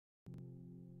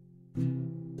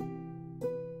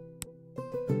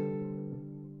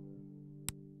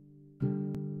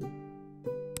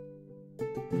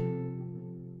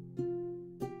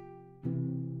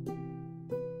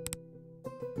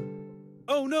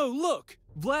no, look!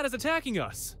 Vlad is attacking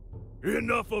us!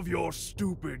 Enough of your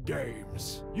stupid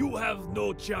games. You have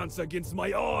no chance against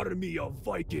my army of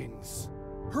Vikings.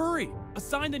 Hurry!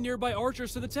 Assign the nearby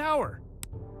archers to the tower!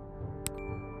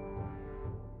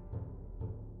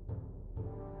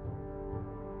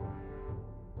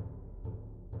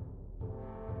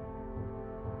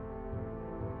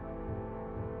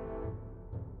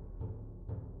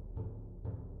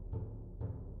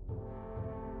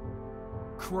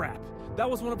 Crap, that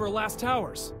was one of our last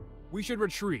towers. We should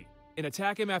retreat and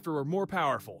attack him after we're more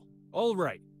powerful. All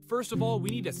right, first of all, we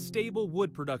need a stable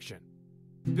wood production.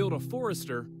 Build a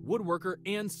forester, woodworker,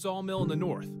 and sawmill in the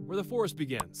north, where the forest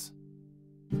begins.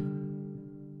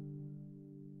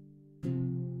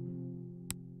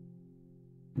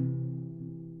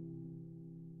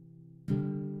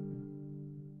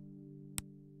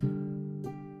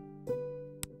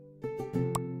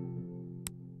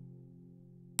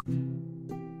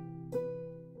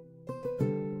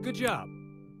 Good job.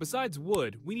 Besides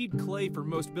wood, we need clay for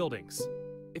most buildings.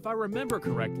 If I remember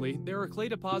correctly, there are clay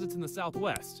deposits in the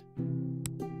southwest.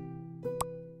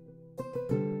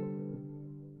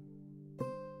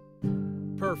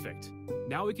 Perfect.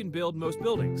 Now we can build most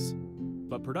buildings.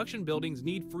 But production buildings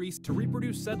need freeze to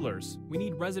reproduce settlers. We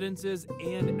need residences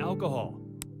and alcohol.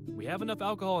 We have enough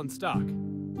alcohol in stock.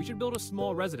 We should build a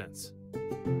small residence.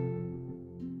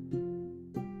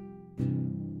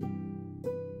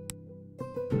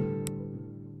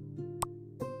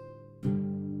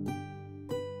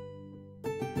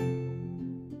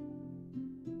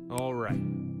 Alright,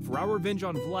 for our revenge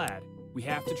on Vlad, we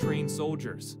have to train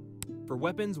soldiers. For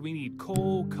weapons, we need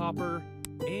coal, copper,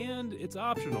 and it's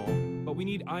optional, but we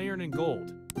need iron and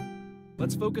gold.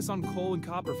 Let's focus on coal and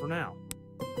copper for now.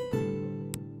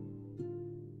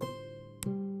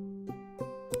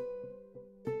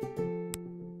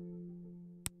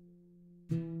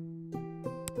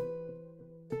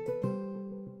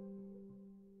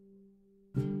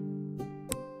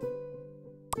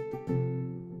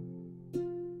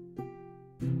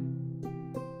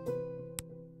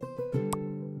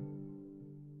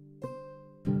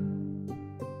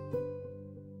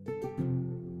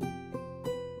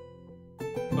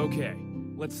 Okay,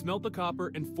 let's smelt the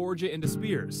copper and forge it into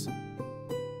spears.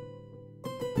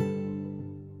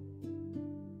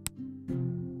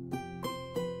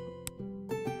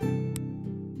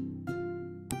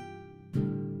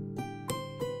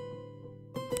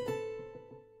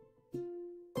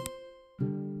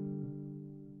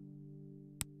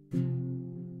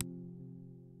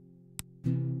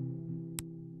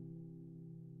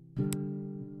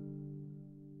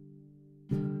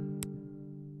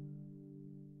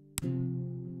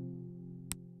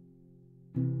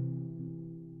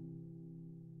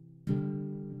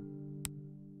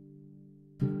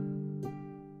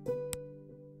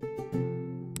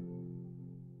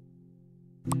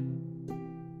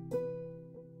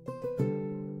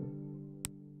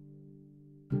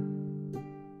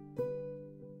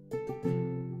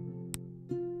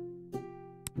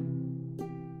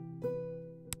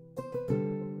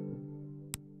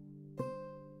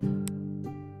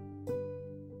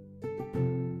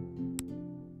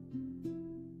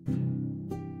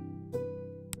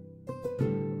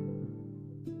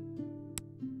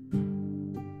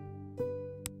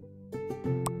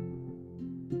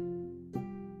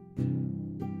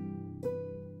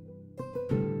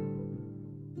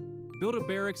 Build a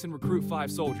barracks and recruit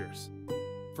 5 soldiers.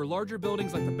 For larger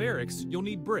buildings like the barracks, you'll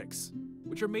need bricks,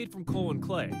 which are made from coal and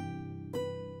clay.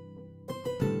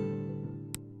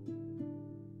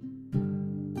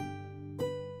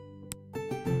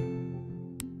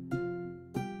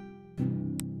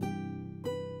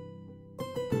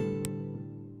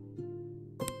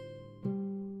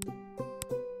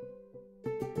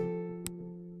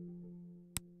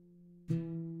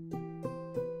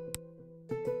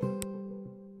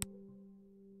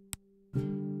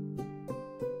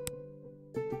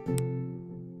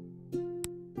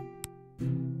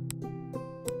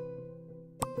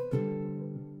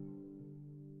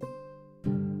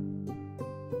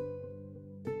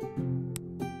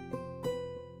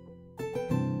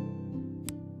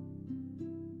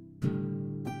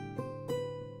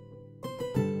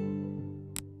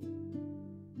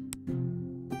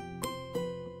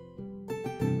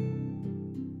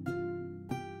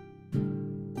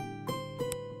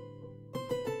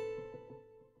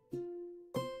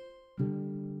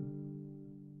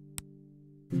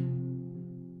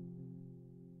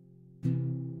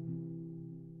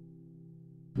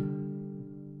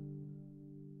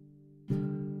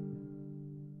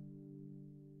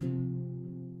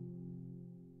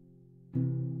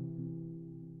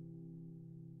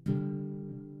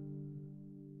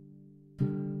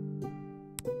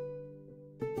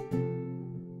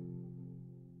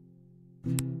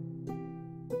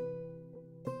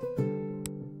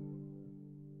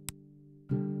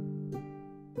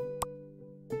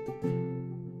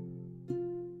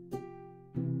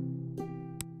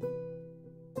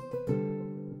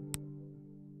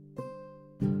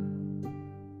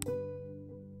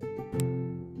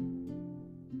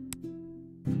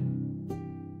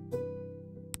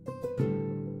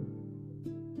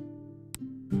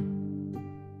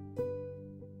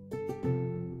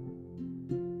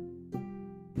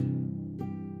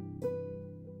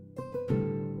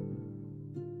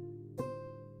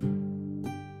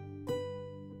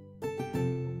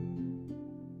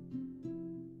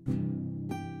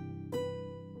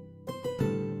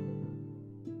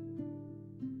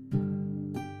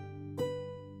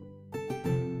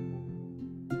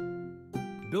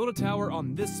 Build a tower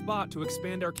on this spot to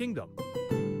expand our kingdom.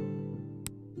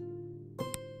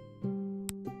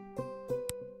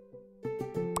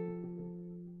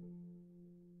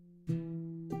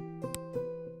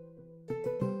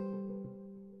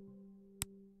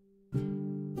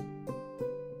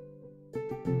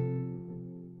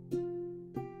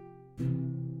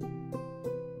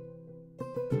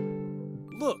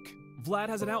 Look, Vlad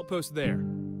has an outpost there.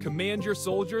 Command your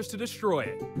soldiers to destroy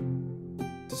it.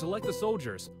 To select the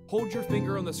soldiers, hold your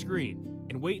finger on the screen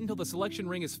and wait until the selection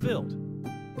ring is filled.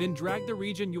 Then drag the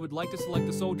region you would like to select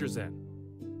the soldiers in.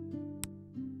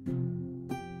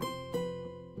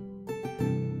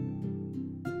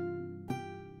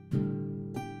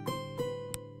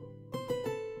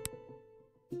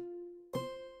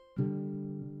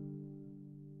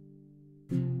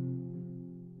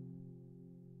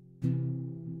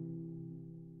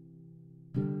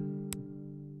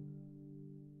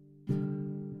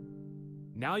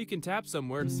 Now you can tap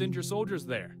somewhere to send your soldiers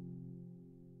there.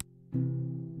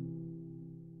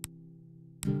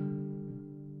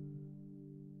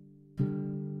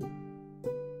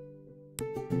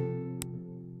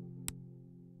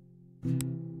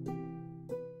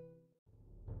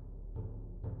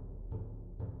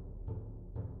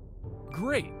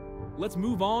 Great! Let's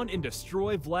move on and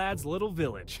destroy Vlad's little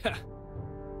village.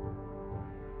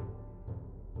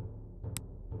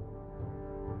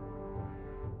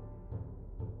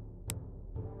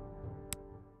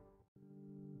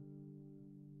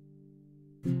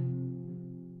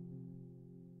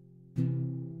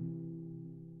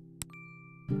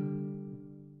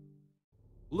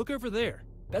 Look over there.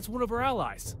 That's one of our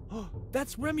allies.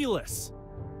 That's Remulus.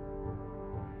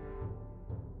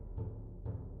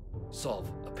 Solve.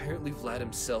 Apparently Vlad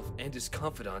himself and his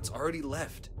confidants already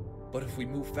left. But if we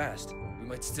move fast, we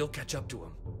might still catch up to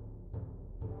him.